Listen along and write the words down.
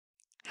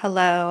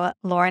Hello,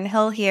 Lauren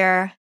Hill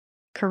here,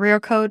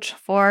 career coach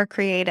for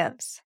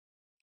creatives.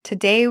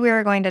 Today, we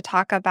are going to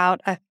talk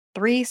about a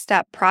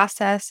 3-step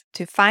process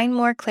to find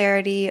more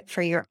clarity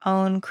for your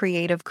own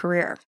creative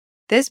career.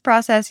 This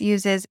process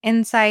uses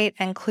insight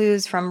and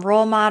clues from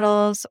role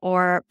models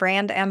or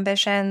brand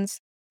ambitions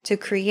to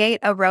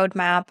create a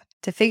roadmap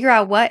to figure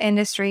out what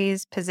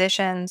industries,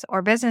 positions,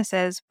 or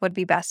businesses would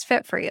be best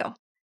fit for you.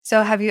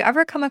 So, have you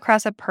ever come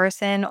across a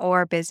person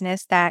or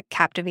business that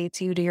captivates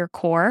you to your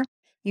core?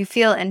 You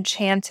feel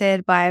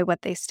enchanted by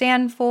what they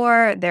stand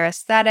for, their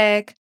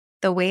aesthetic,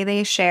 the way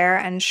they share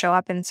and show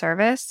up in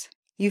service.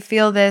 You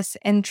feel this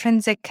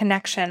intrinsic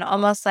connection,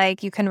 almost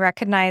like you can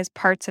recognize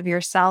parts of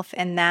yourself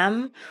in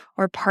them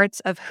or parts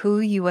of who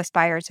you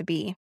aspire to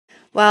be.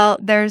 Well,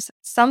 there's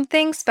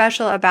something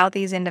special about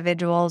these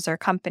individuals or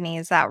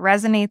companies that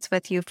resonates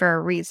with you for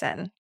a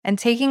reason. And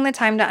taking the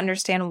time to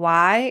understand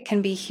why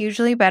can be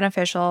hugely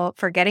beneficial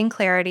for getting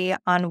clarity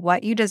on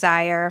what you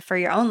desire for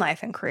your own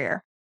life and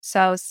career.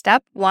 So,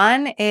 step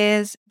 1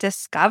 is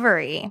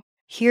discovery.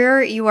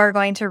 Here, you are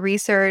going to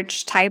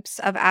research types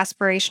of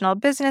aspirational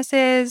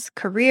businesses,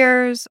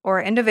 careers,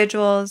 or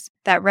individuals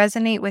that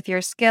resonate with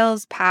your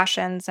skills,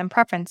 passions, and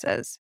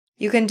preferences.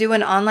 You can do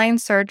an online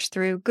search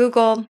through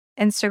Google,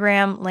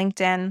 Instagram,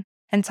 LinkedIn,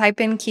 and type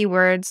in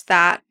keywords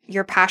that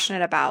you're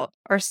passionate about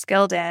or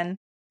skilled in,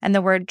 and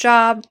the word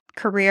job,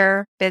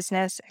 career,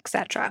 business,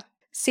 etc.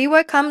 See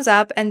what comes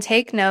up and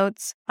take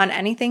notes on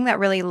anything that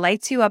really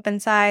lights you up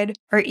inside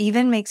or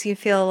even makes you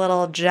feel a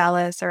little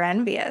jealous or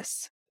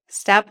envious.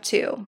 Step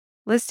 2,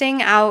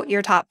 listing out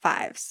your top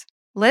 5s.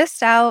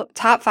 List out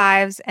top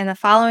 5s in the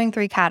following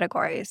 3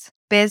 categories: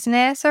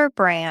 business or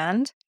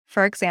brand,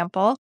 for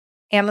example,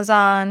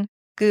 Amazon,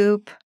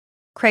 Goop,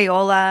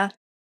 Crayola,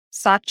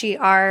 Saatchi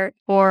Art,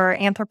 or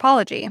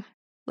Anthropologie.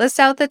 List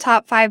out the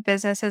top 5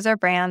 businesses or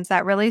brands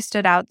that really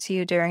stood out to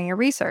you during your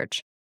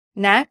research.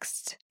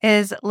 Next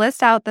is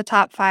list out the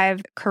top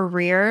 5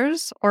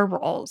 careers or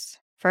roles.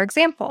 For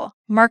example,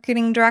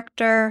 marketing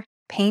director,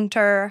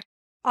 painter,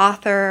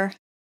 author,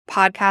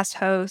 podcast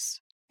host,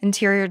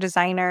 interior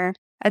designer.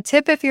 A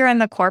tip if you're in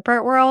the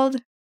corporate world: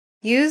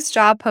 use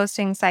job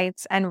posting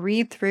sites and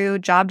read through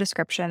job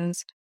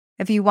descriptions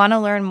if you want to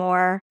learn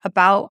more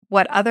about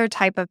what other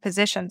type of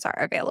positions are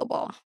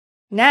available.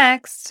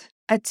 Next,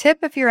 a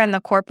tip if you're in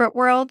the corporate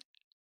world: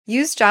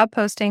 use job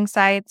posting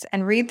sites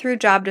and read through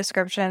job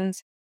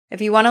descriptions if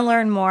you want to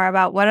learn more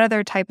about what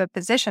other type of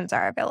positions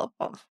are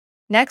available.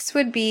 Next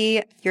would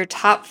be your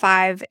top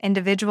 5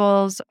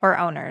 individuals or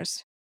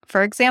owners.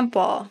 For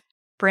example,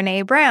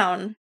 Brené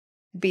Brown,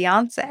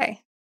 Beyonce,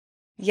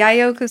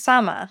 Yayo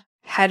Kusama,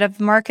 head of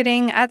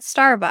marketing at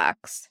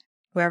Starbucks,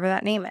 whoever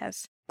that name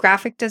is,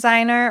 graphic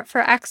designer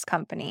for X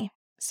company,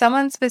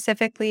 someone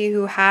specifically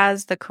who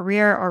has the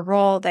career or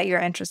role that you're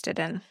interested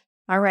in.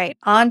 All right,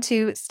 on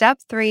to step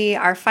 3,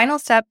 our final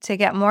step to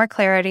get more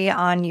clarity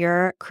on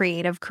your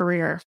creative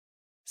career.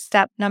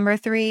 Step number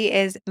 3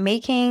 is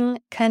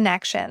making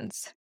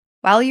connections.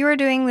 While you are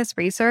doing this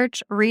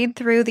research, read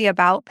through the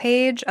about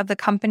page of the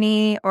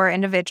company or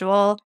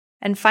individual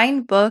and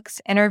find books,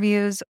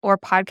 interviews, or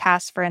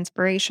podcasts for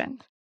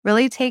inspiration.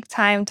 Really take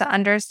time to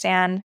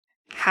understand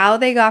how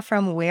they got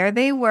from where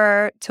they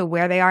were to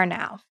where they are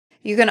now.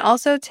 You can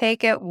also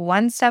take it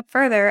one step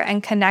further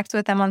and connect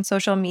with them on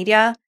social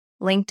media,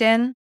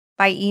 LinkedIn,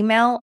 by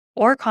email,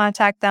 or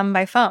contact them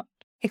by phone.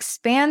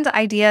 Expand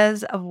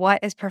ideas of what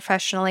is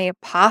professionally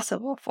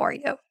possible for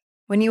you.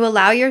 When you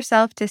allow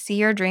yourself to see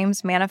your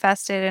dreams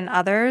manifested in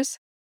others,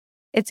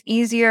 it's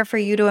easier for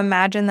you to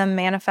imagine them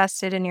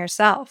manifested in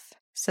yourself.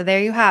 So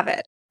there you have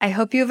it. I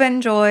hope you've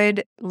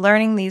enjoyed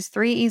learning these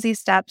 3 easy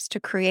steps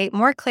to create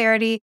more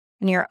clarity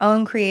in your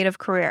own creative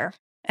career.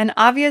 And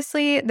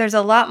obviously, there's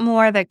a lot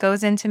more that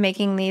goes into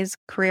making these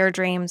career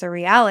dreams a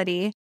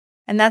reality,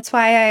 and that's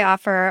why I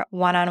offer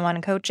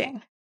one-on-one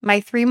coaching. My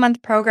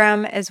 3-month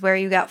program is where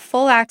you get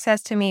full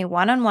access to me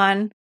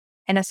one-on-one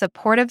in a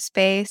supportive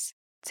space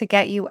to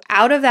get you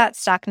out of that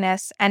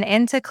stuckness and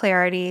into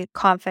clarity,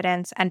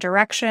 confidence, and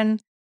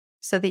direction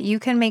so that you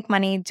can make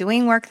money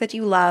doing work that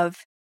you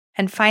love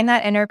and find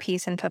that inner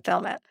peace and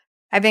fulfillment.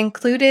 I've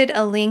included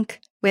a link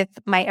with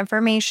my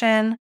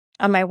information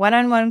on my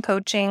one-on-one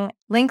coaching.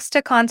 Links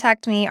to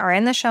contact me are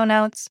in the show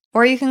notes,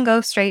 or you can go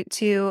straight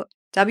to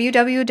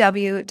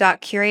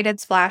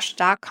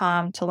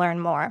www.curatodsplash.com to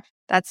learn more.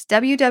 That's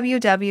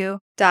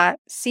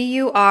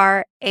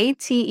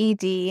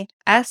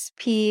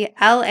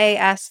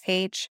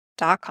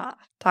www.curatodsplash.com.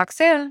 Talk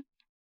soon.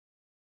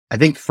 I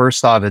think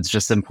first off, it's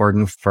just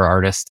important for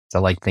artists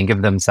to think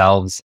of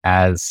themselves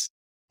as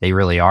they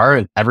really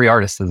are. Every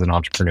artist is an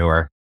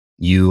entrepreneur.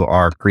 You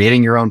are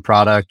creating your own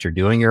product, you're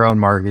doing your own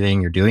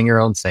marketing, you're doing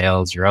your own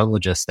sales, your own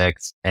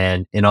logistics.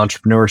 And in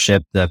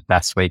entrepreneurship, the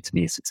best way to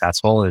be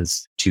successful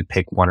is to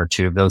pick 1 or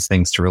 2 of those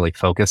things to really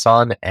focus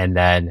on. And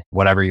then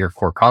whatever your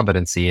core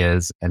competency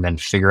is, and then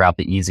figure out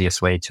the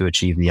easiest way to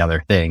achieve the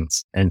other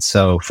things. And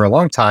so for a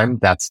long time,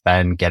 that's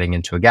been getting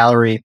into a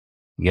gallery.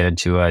 You get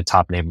into a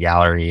top name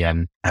gallery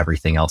and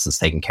everything else is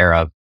taken care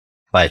of.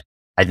 But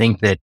I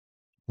think that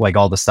like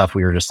all the stuff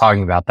we were just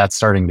talking about, that's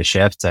starting to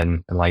shift.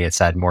 And like I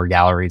said, more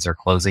galleries are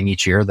closing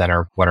each year than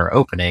are what are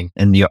opening.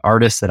 And the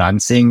artists that I'm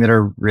seeing that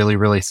are really,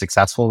 really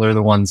successful, they're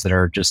the ones that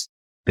are just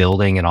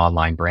building an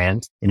online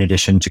brand in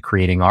addition to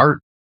creating art,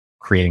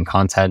 creating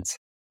content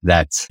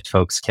that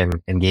folks can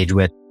engage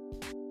with.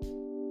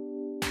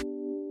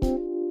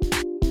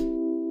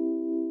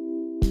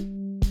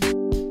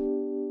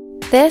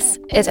 This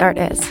is Art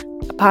Is,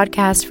 a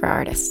podcast for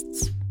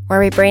artists, where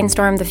we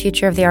brainstorm the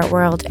future of the art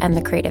world and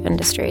the creative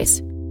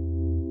industries.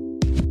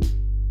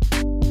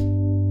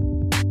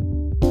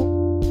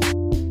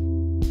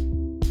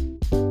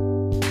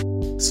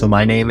 So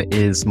my name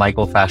is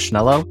Michael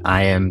Fascinello.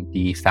 I am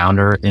the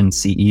founder and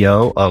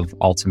CEO of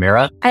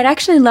Altamira. I'd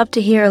actually love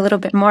to hear a little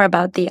bit more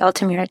about the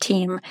Altamira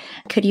team.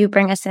 Could you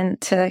bring us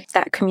into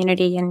that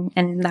community and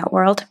that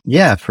world?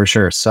 Yeah, for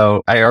sure.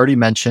 So I already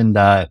mentioned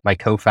my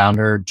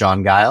co-founder,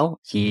 John Guile.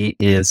 He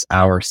is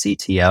our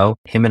CTO.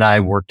 Him and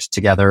I worked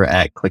together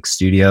at Click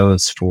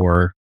Studios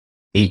for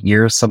 8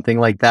 years, something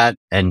like that.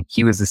 And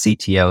he was the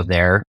CTO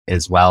there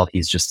as well.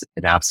 He's just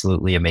an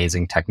absolutely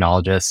amazing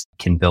technologist,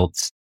 can build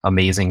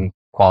amazing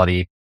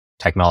quality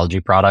technology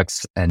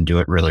products and do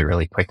it really,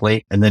 really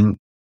quickly. And then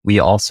we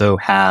also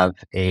have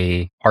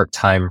a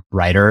part-time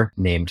writer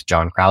named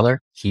John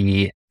Crowther.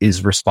 He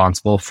is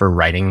responsible for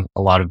writing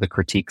a lot of the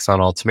critiques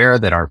on Altamira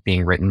that aren't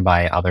being written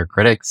by other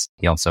critics.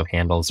 He also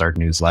handles our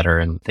newsletter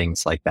and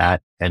things like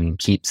that and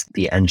keeps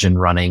the engine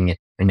running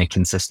in a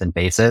consistent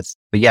basis.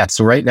 But yeah,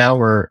 so right now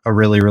we're a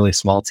really, really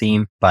small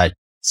team, but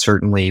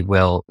certainly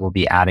we'll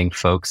be adding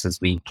folks as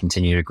we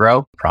continue to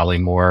grow, probably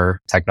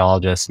more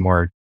technologists,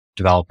 more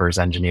developers,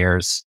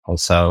 engineers,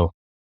 also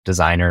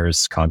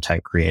designers,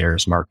 content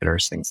creators,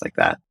 marketers, things like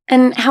that.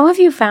 And how have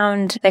you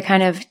found the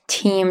kind of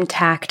team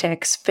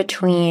tactics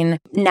between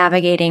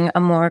navigating a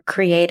more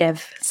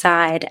creative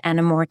side and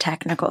a more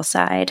technical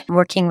side,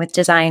 working with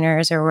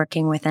designers or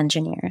working with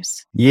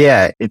engineers?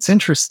 Yeah, it's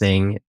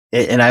interesting.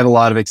 And I have a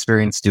lot of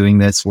experience doing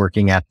this,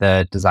 working at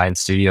the design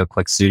studio,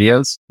 Click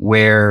Studios,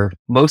 where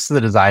most of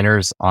the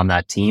designers on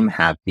that team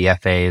have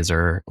BFAs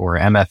or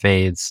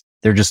MFAs.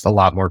 They're just a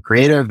lot more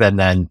creative. And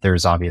then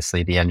there's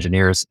obviously the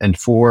engineers. And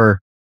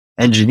for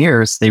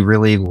engineers, they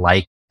really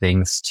like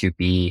things to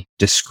be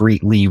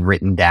discreetly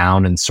written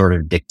down and sort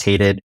of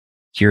dictated.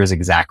 Here's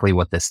exactly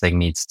what this thing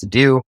needs to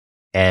do.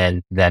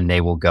 And then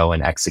they will go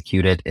and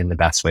execute it in the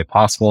best way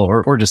possible,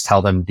 or just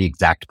tell them the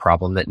exact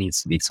problem that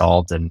needs to be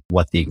solved and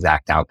what the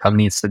exact outcome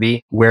needs to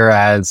be.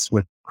 Whereas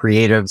with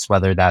creatives,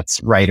 whether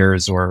that's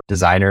writers or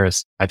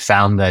designers, I've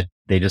found that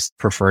they just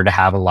prefer to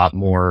have a lot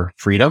more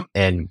freedom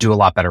and do a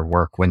lot better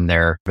work when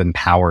they're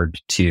empowered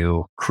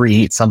to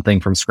create something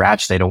from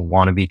scratch. They don't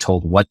want to be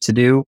told what to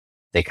do.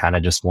 They kind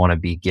of just want to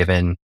be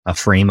given a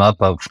frame up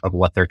of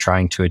what they're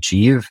trying to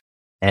achieve,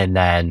 and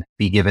then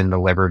be given the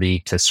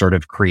liberty to sort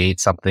of create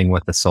something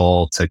with the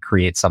soul, to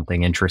create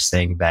something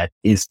interesting that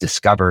is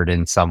discovered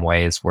in some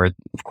ways, where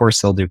of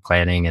course they'll do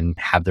planning and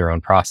have their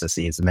own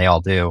processes, and they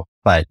all do.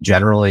 But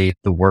generally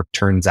the work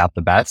turns out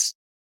the best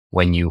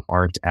when you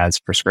aren't as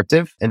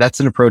prescriptive. And that's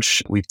an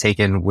approach we've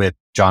taken with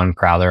John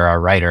Crowther, our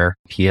writer.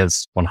 He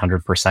has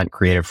 100%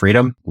 creative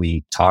freedom.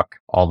 We talk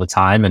all the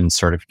time and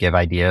sort of give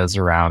ideas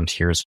around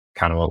here's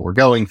kind of what we're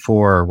going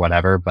for or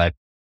whatever. But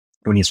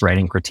when he's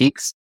writing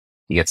critiques,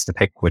 he gets to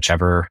pick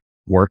whichever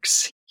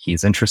works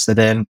he's interested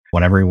in,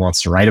 whenever he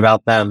wants to write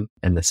about them.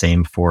 And the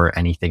same for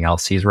anything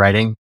else he's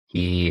writing.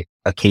 He's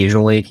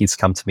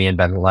come to me and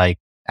been like,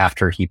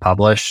 after he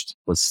published,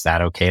 was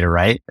that okay to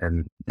write?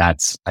 And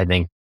that's, I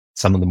think,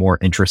 some of the more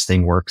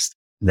interesting works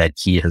that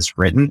he has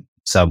written.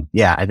 So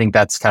yeah, I think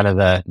that's kind of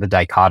the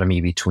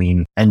dichotomy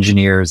between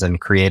engineers and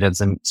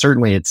creatives. And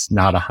certainly it's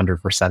not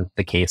 100%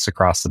 the case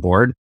across the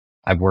board.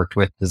 I've worked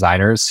with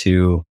designers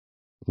who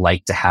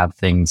like to have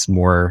things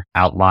more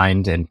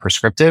outlined and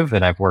prescriptive.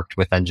 And I've worked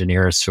with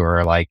engineers who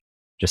are like,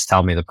 just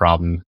tell me the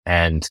problem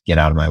and get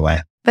out of my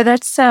way. But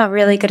that's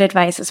really good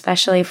advice,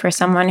 especially for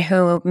someone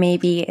who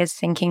maybe is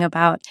thinking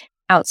about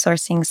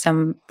outsourcing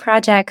some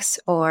projects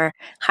or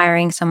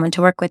hiring someone to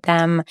work with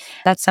them.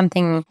 That's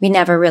something we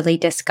never really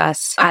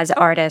discuss as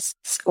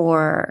artists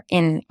or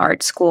in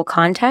art school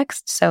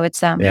context. So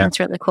it's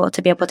really cool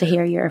to be able to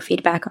hear your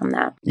feedback on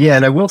that. Yeah.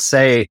 And I will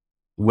say,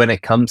 when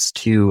it comes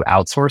to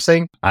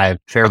outsourcing, I have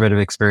a fair bit of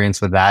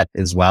experience with that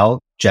as well.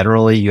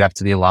 Generally, you have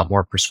to be a lot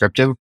more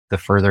prescriptive the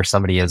further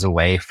somebody is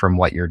away from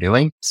what you're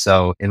doing.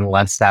 So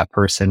unless that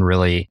person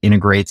really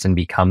integrates and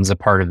becomes a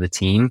part of the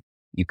team,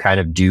 you kind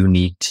of do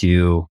need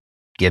to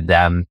give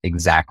them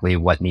exactly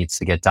what needs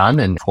to get done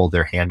and hold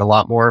their hand a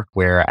lot more.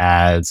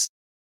 Whereas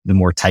the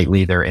more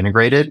tightly they're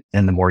integrated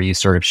and the more you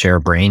sort of share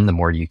a brain, the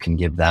more you can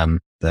give them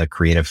the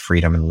creative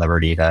freedom and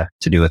liberty to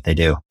do what they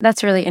do.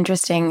 That's really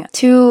interesting.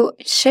 To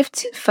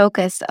shift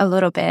focus a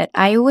little bit,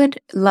 I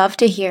would love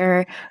to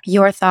hear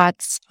your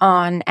thoughts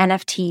on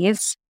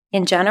NFTs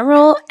in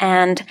general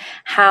and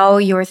how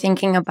you're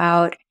thinking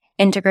about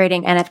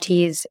integrating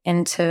NFTs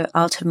into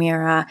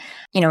Altamira,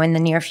 in the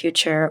near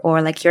future,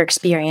 or like your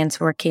experience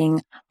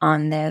working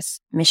on this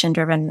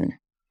mission-driven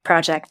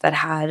project that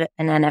had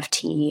an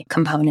NFT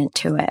component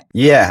to it?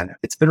 Yeah,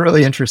 it's been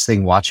really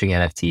interesting watching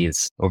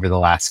NFTs over the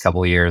last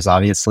couple of years.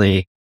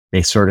 Obviously,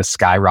 they sort of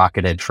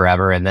skyrocketed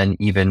forever. And then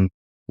even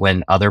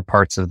when other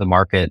parts of the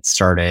market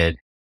started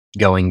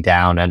going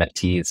down,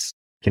 NFTs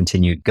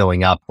continued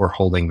going up or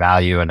holding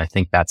value. And I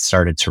think that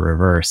started to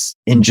reverse.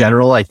 In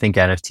general, I think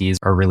NFTs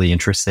are really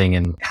interesting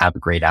and have a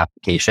great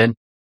application.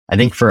 I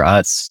think for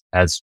us,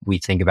 as we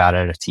think about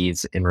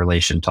NFTs in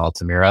relation to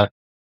Altamira,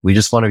 we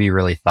just want to be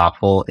really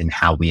thoughtful in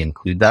how we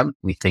include them.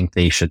 We think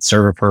they should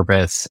serve a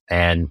purpose,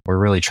 and we're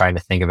really trying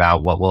to think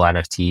about what will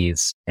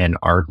NFTs and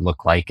art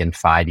look like in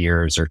 5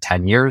 years or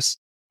 10 years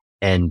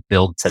and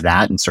build to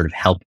that and sort of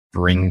help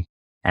bring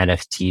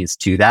NFTs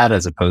to that,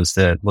 as opposed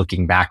to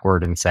looking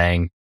backward and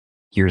saying,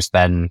 here's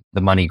been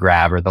the money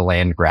grab or the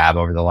land grab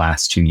over the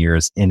last 2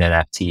 years in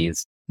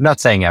NFTs. I'm not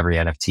saying every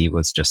NFT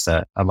was just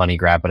a money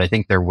grab, but I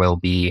think there will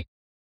be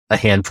a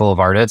handful of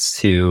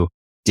artists who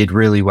did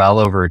really well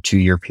over a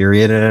 2-year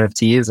period in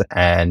NFTs,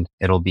 and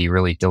it'll be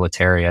really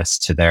deleterious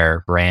to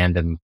their brand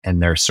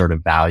and their sort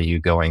of value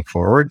going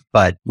forward.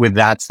 But with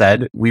that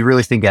said, we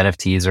really think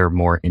NFTs are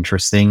more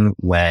interesting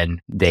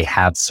when they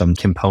have some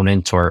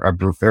component or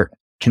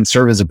can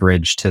serve as a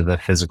bridge to the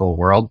physical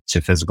world,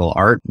 to physical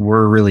art.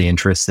 We're really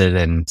interested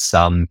in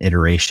some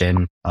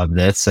iteration of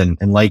this, and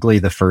likely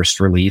the first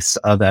release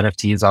of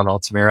NFTs on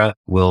Altamira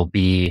will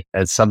be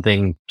as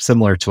something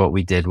similar to what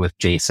we did with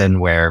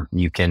Jason, where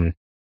you can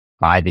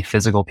buy the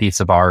physical piece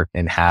of art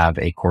and have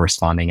a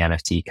corresponding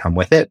NFT come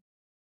with it,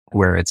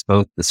 where it's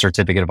both the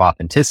certificate of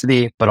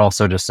authenticity, but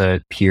also just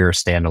a pure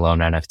standalone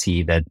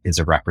NFT that is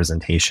a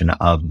representation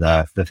of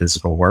the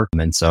physical work.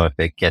 And so if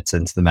it gets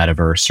into the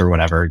metaverse or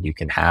whatever, you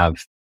can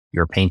have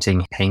your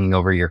painting hanging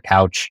over your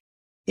couch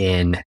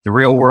in the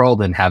real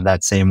world and have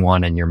that same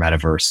one in your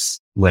metaverse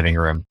living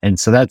room. And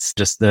so that's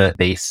just the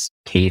base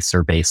case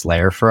or base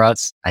layer for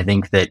us. I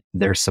think that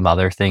there's some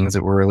other things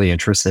that we're really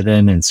interested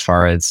in as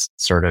far as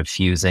sort of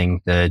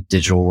fusing the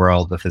digital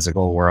world, the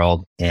physical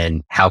world,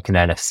 and how can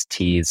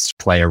NFTs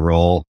play a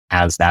role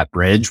as that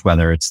bridge,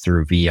 whether it's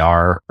through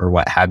VR or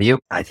what have you.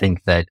 I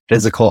think that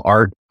physical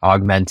art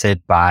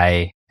augmented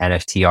by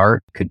NFT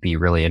art could be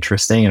really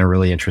interesting, and a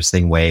really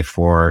interesting way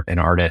for an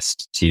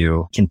artist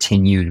to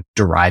continue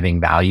deriving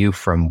value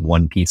from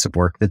one piece of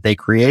work that they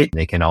create.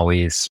 They can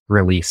always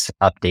release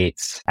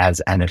updates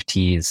as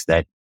NFTs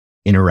that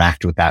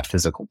interact with that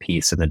physical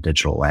piece in a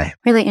digital way.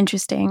 Really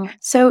interesting.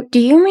 So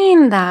do you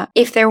mean that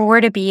if there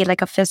were to be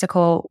like a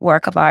physical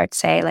work of art,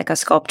 say like a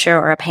sculpture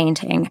or a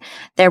painting,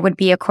 there would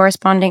be a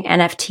corresponding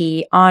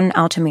NFT on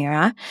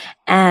Altamira,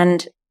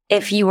 and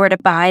if you were to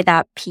buy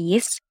that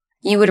piece,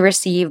 you would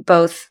receive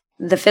both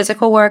the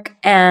physical work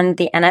and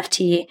the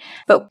NFT,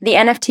 but the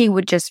NFT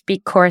would just be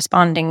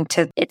corresponding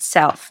to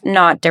itself,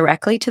 not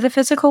directly to the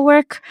physical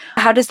work?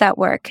 How does that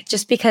work?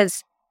 Just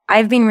because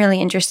I've been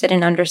really interested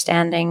in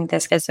understanding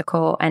this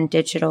physical and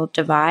digital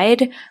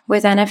divide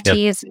with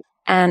NFTs. Yep.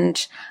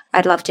 And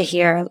I'd love to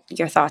hear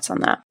your thoughts on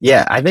that.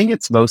 Yeah, I think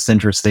it's most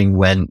interesting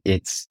when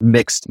it's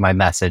mixed, my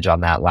message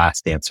on that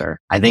last answer.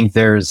 I think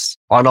there's,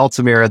 on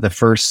Altamira, the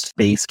first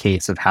base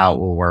case of how it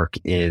will work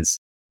is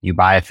you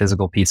buy a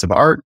physical piece of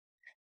art,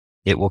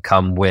 it will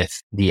come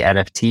with the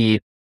NFT,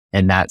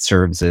 and that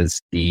serves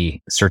as the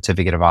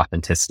certificate of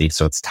authenticity.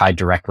 So it's tied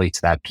directly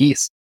to that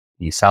piece.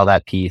 You sell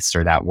that piece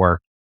or that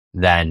work,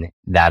 then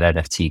that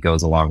NFT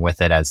goes along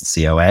with it as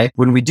a COA.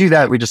 When we do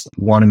that, we just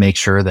want to make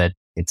sure that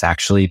it's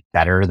actually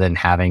better than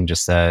having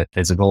just a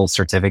physical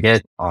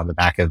certificate on the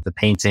back of the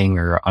painting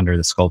or under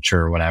the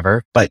sculpture or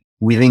whatever. But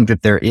we think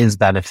that there is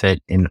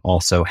benefit in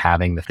also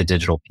having the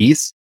digital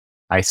piece.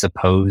 I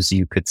suppose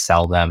you could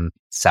sell them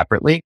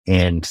separately,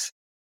 and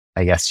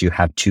I guess you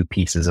have two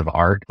pieces of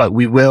art, but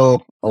we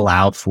will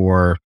allow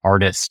for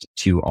artists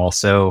to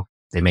also,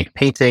 they make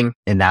painting,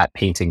 and that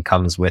painting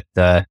comes with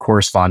the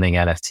corresponding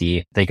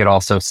NFT. They could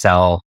also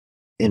sell,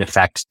 in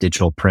effect,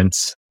 digital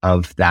prints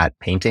of that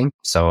painting.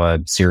 So a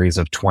series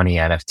of 20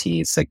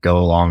 NFTs that go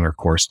along or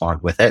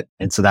correspond with it.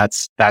 And so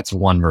that's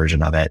one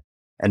version of it.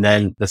 And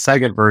then the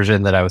second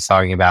version that I was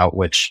talking about,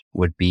 which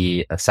would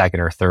be a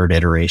second or third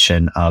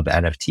iteration of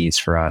NFTs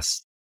for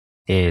us,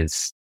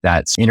 is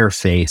that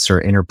interface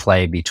or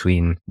interplay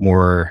between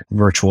more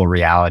virtual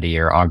reality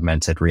or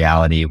augmented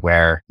reality,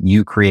 where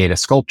you create a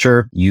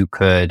sculpture, you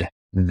could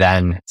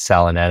then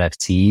sell an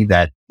NFT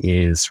that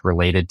is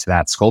related to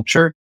that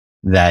sculpture,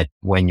 that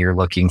when you're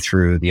looking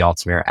through the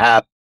Altamira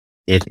app,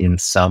 it in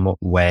some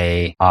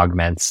way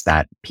augments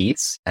that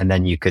piece. And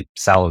then you could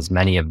sell as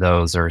many of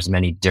those or as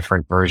many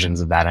different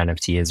versions of that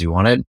NFT as you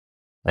wanted.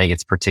 I think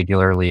it's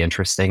particularly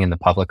interesting in the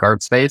public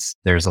art space.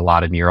 There's a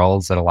lot of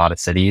murals at a lot of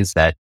cities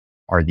that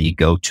are the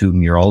go-to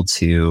mural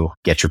to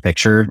get your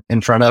picture in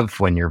front of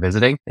when you're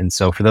visiting. And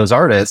so for those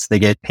artists, they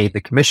get paid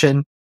the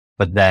commission,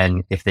 but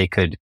then if they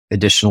could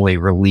additionally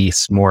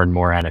release more and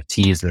more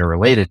NFTs that are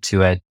related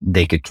to it,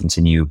 they could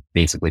continue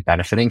basically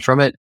benefiting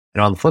from it.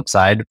 And on the flip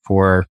side,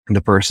 for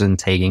the person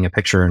taking a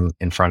picture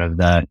in front of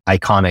the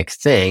iconic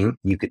thing,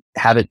 you could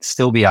have it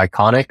still be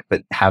iconic,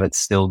 but have it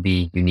still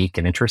be unique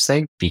and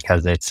interesting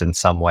because it's in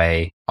some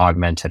way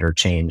augmented or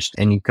changed.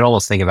 And you can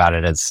almost think about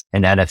it as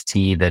an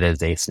NFT that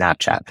is a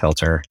Snapchat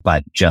filter,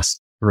 but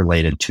just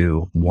related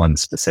to one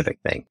specific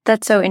thing.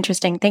 That's so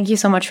interesting. Thank you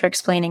so much for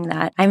explaining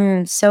that.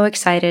 I'm so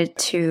excited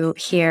to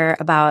hear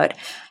about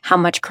how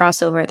much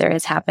crossover there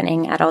is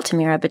happening at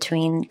Altamira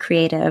between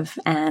creative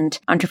and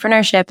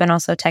entrepreneurship and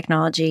also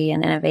technology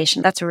and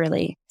innovation. That's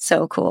really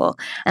so cool.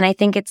 And I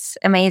think it's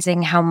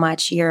amazing how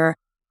much you're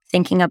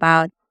thinking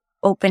about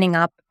opening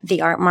up the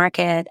art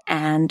market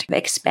and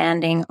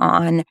expanding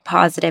on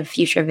positive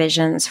future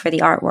visions for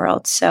the art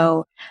world.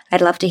 So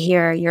I'd love to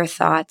hear your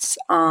thoughts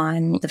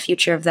on the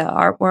future of the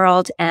art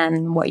world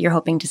and what you're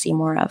hoping to see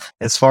more of.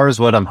 As far as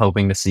what I'm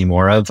hoping to see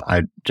more of,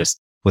 I just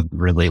would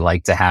really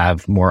like to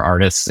have more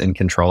artists in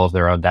control of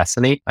their own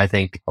destiny. I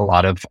think a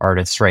lot of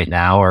artists right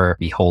now are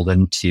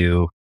beholden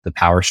to the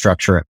power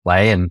structure at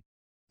play. And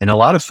a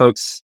lot of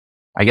folks,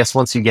 I guess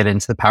once you get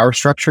into the power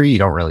structure, you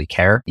don't really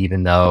care,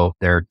 even though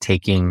they're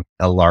taking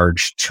a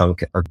large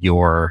chunk of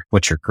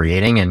what you're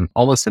creating. And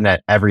almost in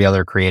every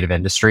other creative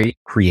industry,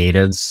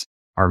 creatives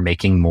are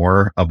making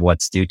more of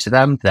what's due to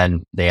them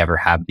than they ever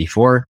have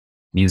before.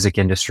 Music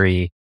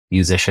industry,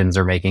 musicians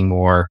are making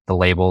more. The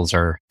labels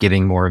are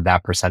giving more of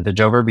that percentage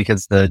over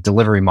because the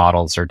delivery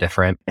models are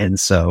different. And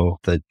so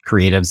the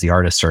creatives, the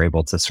artists are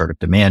able to sort of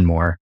demand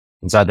more.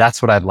 And so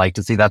that's what I'd like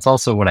to see. That's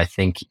also what I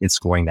think is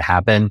going to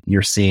happen.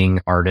 You're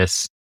seeing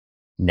artists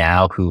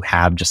now who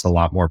have just a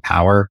lot more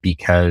power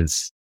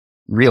because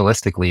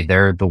realistically,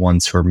 they're the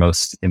ones who are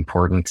most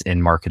important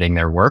in marketing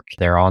their work.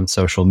 They're on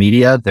social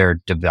media.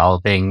 They're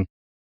developing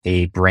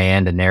a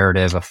brand, a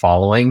narrative, a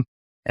following.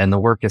 And the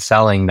work is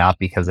selling not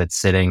because it's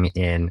sitting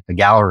in a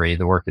gallery.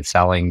 The work is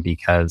selling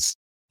because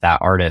that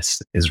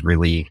artist has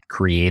really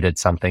created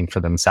something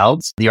for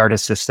themselves. The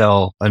artist is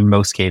still, in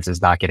most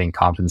cases, not getting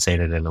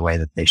compensated in the way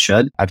that they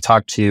should. I've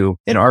talked to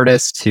an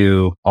artist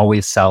who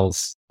always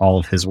sells all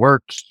of his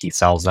work. He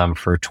sells them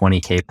for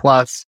 20K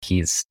plus.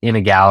 He's in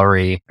a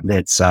gallery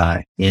that's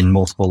in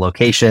multiple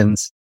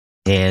locations.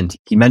 And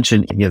he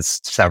mentioned he has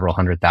several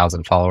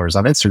 100,000 followers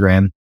on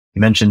Instagram. He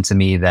mentioned to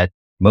me that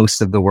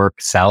most of the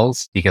work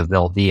sells because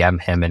they'll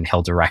DM him and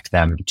he'll direct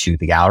them to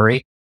the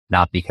gallery,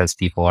 not because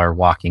people are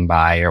walking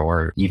by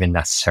or even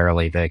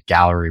necessarily the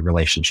gallery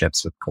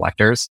relationships with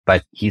collectors.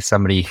 But he's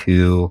somebody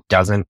who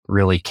doesn't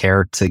really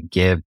care to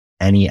give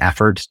any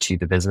effort to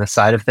the business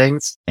side of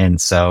things.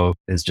 And so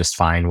is just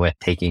fine with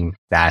taking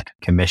that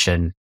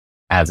commission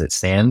as it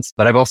stands.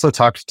 But I've also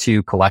talked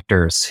to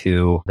collectors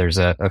there's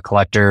a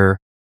collector,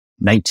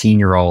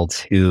 19-year-old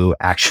who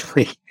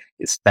actually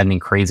is spending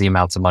crazy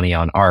amounts of money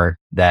on art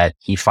that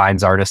he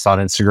finds artists on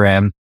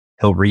Instagram.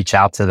 He'll reach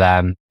out to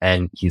them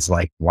and he's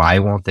like, why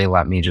won't they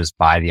let me just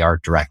buy the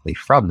art directly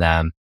from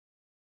them?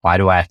 Why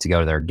do I have to go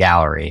to their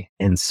gallery?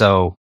 And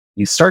so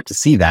you start to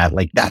see that,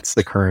 like, that's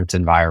the current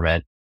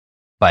environment,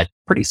 but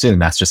pretty soon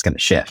that's just going to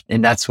shift.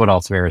 And that's what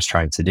Altamira is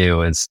trying to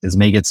do is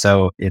make it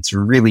so it's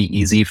really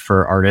easy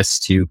for artists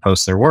to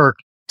post their work,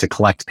 to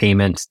collect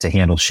payment, to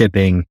handle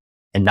shipping,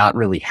 and not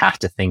really have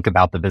to think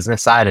about the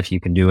business side. If you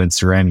can do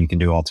Instagram, you can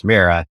do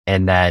Altamira,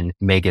 and then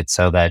make it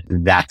so that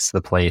that's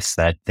the place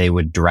that they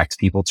would direct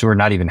people to, or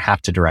not even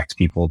have to direct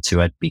people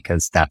to it,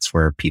 because that's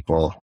where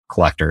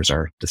collectors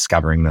are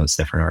discovering those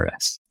different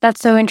artists.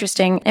 That's so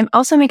interesting. It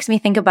also makes me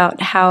think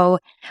about how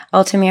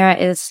Altamira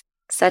is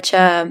such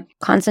a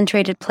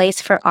concentrated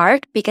place for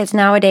art, because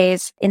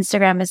nowadays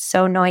Instagram is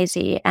so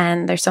noisy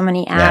and there's so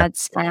many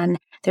ads and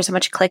there's so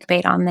much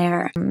clickbait on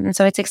there. And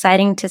so it's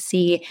exciting to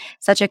see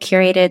such a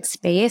curated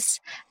space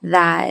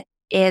that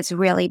is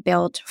really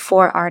built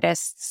for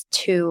artists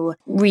to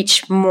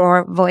reach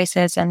more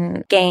voices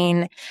and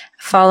gain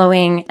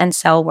following and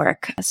sell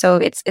work. So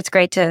it's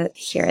great to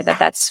hear that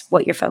that's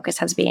what your focus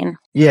has been.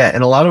 Yeah,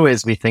 in a lot of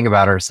ways, we think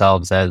about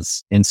ourselves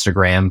as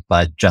Instagram,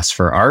 but just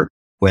for art,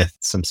 with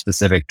some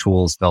specific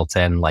tools built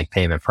in, like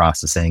payment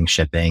processing,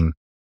 shipping,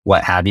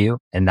 what have you.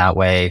 And that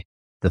way,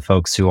 the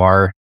folks who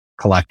are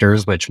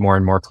collectors, which more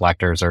and more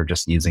collectors are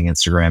just using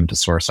Instagram to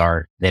source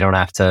art, they don't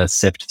have to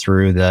sift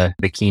through the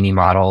bikini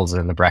models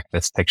and the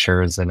breakfast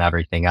pictures and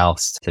everything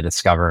else to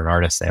discover an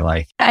artist they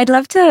like. I'd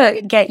love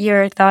to get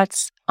your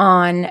thoughts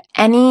on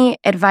any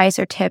advice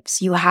or tips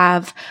you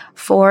have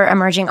for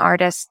emerging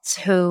artists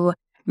who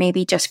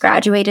maybe just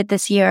graduated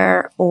this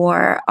year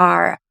or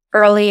are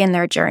early in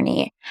their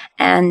journey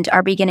and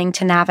are beginning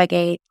to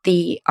navigate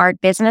the art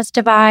business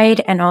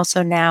divide and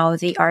also now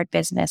the art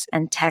business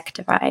and tech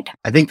divide.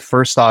 I think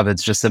first off,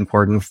 it's just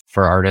important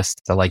for artists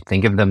to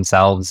think of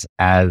themselves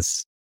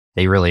as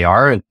they really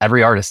are.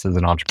 Every artist is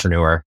an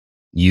entrepreneur.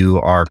 You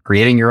are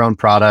creating your own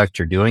product,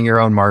 you're doing your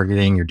own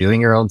marketing, you're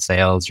doing your own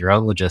sales, your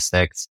own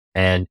logistics.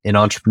 And in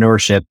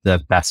entrepreneurship, the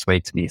best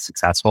way to be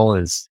successful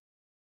is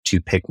to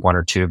pick one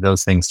or two of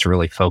those things to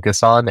really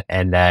focus on,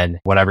 and then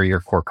whatever your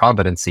core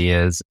competency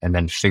is, and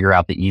then figure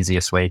out the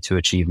easiest way to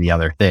achieve the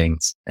other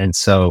things. And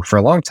so for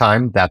a long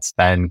time, that's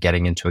been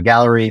getting into a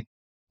gallery,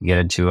 you get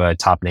into a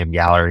top name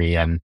gallery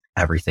and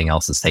everything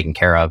else is taken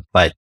care of.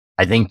 But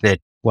I think that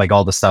like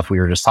all the stuff we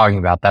were just talking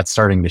about, that's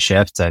starting to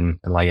shift. And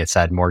like I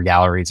said, more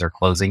galleries are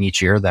closing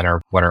each year than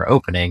are what are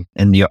opening.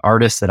 And the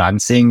artists that I'm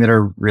seeing that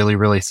are really,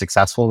 really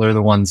successful, they're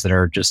the ones that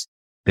are just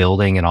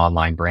building an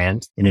online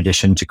brand in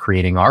addition to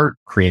creating art,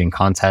 creating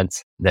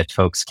content that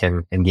folks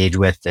can engage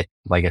with that,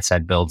 like I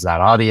said, builds that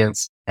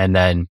audience. And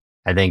then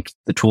I think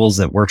the tools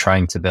that we're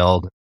trying to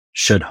build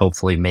should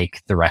hopefully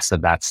make the rest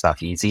of that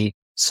stuff easy.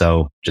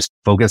 So just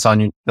focus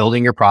on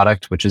building your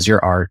product, which is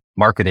your art,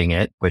 marketing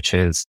it, which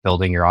is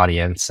building your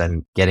audience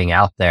and getting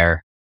out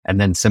there, and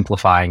then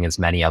simplifying as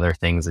many other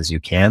things as you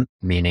can,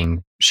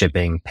 meaning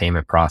shipping,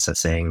 payment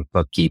processing,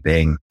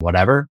 bookkeeping,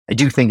 whatever. I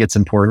do think it's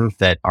important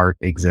that art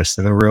exists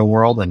in the real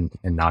world and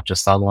not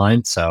just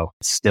online. So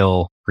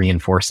still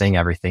reinforcing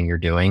everything you're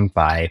doing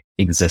by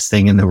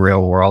existing in the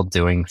real world,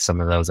 doing some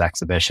of those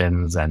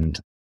exhibitions and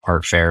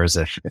art fairs,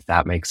 if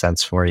that makes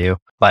sense for you.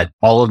 But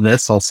all of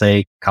this, I'll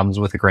say, comes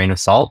with a grain of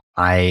salt.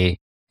 I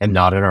am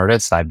not an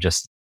artist. I've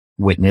just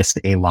witnessed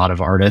a lot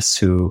of artists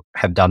who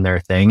have done their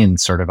thing and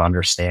sort of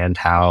understand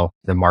how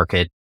the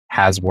market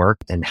has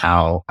worked and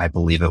how I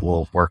believe it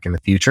will work in the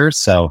future.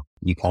 So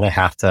you kind of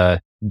have to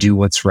do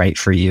what's right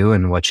for you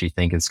and what you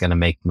think is going to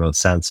make the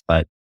most sense.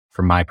 But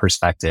from my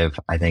perspective,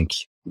 I think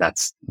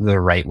that's the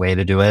right way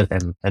to do it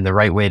and the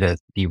right way to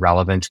be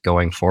relevant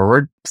going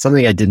forward.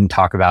 Something I didn't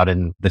talk about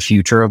in the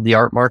future of the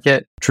art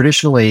market.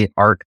 Traditionally,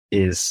 art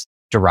is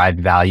derived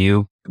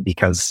value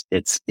because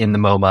it's in the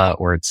MoMA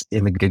or it's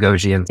in the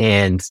Gagosian.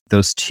 And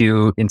those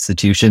two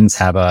institutions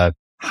have a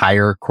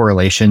higher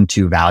correlation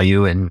to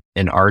value in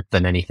art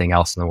than anything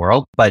else in the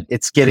world. But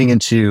it's getting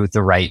into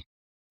the right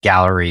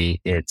gallery.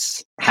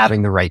 It's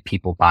having the right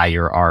people buy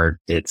your art.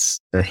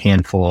 It's a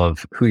handful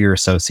of who you're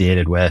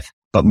associated with.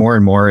 But more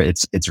and more,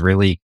 it's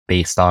really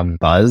based on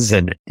buzz.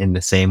 And in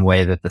the same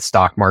way that the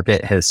stock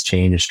market has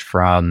changed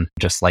from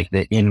just like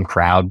the in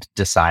crowd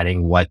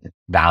deciding what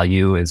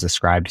value is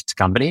ascribed to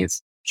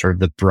companies, sort of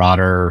the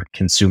broader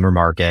consumer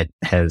market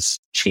has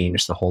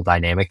changed the whole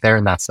dynamic there.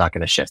 And that's not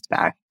going to shift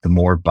back. The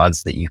more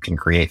buzz that you can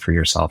create for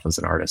yourself as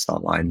an artist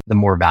online, the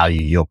more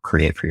value you'll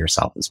create for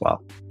yourself as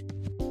well.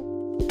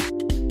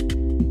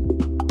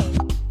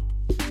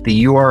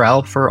 The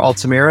URL for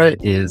Altamira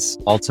is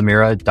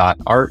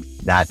altamira.art.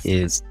 That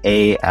is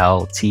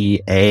ALTAMIRA.ART.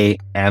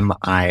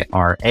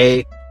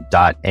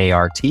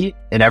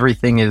 And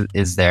everything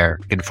is there.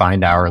 You can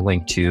find our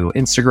link to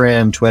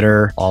Instagram,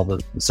 Twitter, all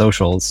the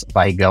socials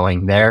by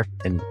going there.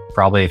 And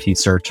probably if you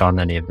search on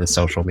any of the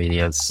social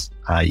medias,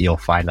 you'll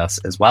find us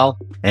as well.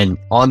 And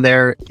on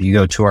there, you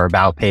go to our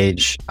About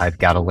page. I've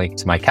got a link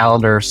to my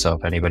calendar. So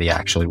if anybody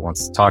actually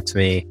wants to talk to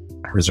me,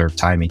 I reserve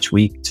time each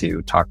week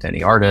to talk to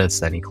any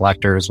artists, any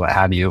collectors, what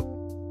have you,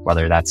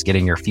 whether that's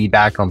getting your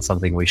feedback on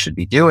something we should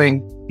be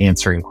doing,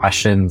 answering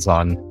questions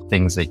on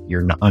things that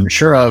you're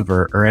unsure of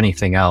or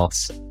anything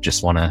else.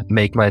 Just want to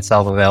make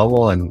myself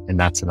available. And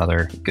that's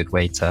another good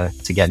way to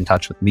get in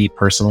touch with me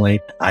personally.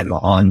 I'm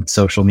on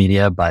social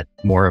media, but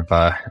more of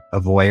a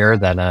voyeur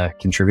than a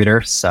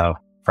contributor. So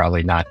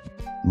probably not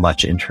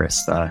much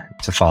interest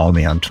to follow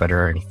me on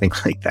Twitter or anything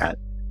like that.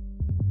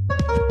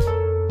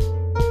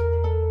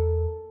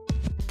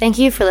 Thank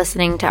you for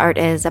listening to Art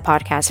Is, a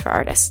podcast for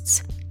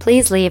artists.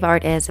 Please leave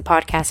Art Is, a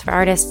podcast for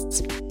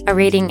artists, a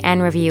rating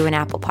and review in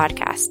Apple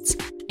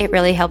Podcasts. It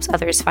really helps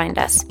others find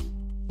us.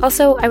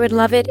 Also, I would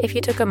love it if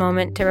you took a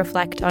moment to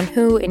reflect on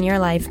who in your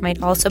life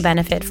might also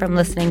benefit from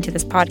listening to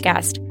this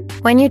podcast.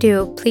 When you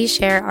do, please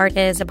share Art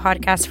Is, a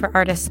podcast for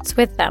artists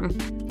with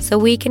them, so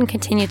we can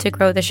continue to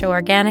grow the show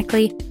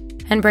organically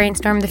and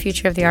brainstorm the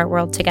future of the art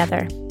world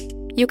together.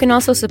 You can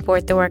also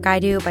support the work I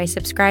do by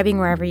subscribing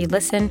wherever you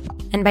listen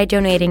and by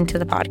donating to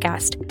the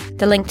podcast.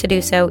 The link to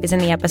do so is in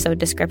the episode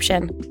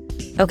description.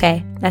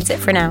 Okay, that's it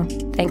for now.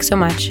 Thanks so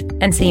much,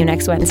 and see you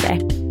next Wednesday.